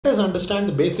Let us understand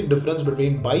the basic difference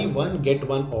between buy one get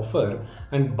one offer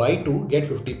and buy two get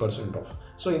 50% off.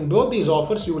 So in both these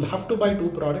offers, you will have to buy two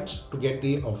products to get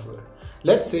the offer.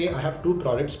 Let's say I have two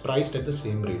products priced at the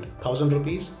same rate, 1000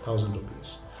 rupees, 1000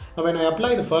 rupees. Now when I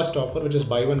apply the first offer, which is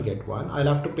buy one get one,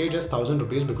 I'll have to pay just 1000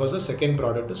 rupees because the second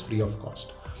product is free of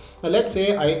cost. Now let's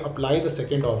say I apply the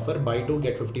second offer, buy two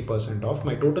get 50% off.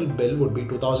 My total bill would be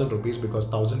 2000 rupees because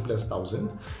 1000 plus 1000.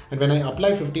 And when I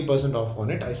apply 50% off on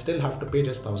it, I still have to pay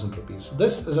just 1000 rupees.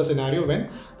 This is a scenario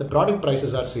when the product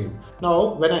prices are same.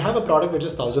 Now when I have a product which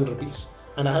is 1000 rupees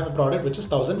and I have a product which is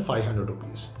 1500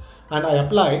 rupees and I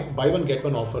apply buy one get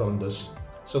one offer on this.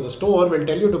 So the store will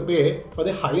tell you to pay for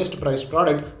the highest priced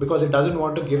product because it doesn't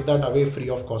want to give that away free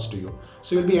of cost to you.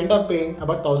 So you'll be end up paying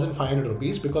about 1500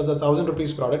 rupees because the 1000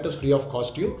 rupees product is free of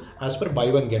cost to you as per buy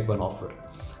one get one offer.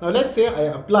 Now let's say I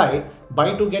apply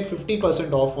buy two get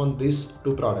 50% off on these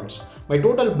two products. My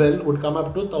total bill would come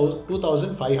up to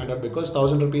 2500 because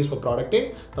 1000 rupees for product A,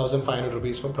 1500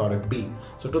 rupees for product B.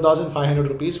 So 2500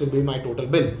 rupees will be my total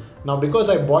bill. Now because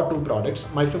I bought two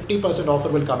products, my 50% offer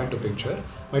will come into picture.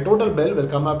 My total bill will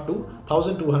come up to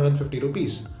 1250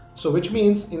 rupees. So which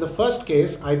means in the first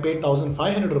case I paid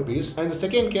 1500 rupees and in the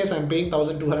second case I'm paying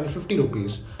 1250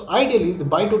 rupees. So ideally the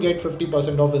buy two get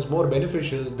 50% off is more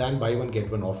beneficial than buy one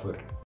get one offer.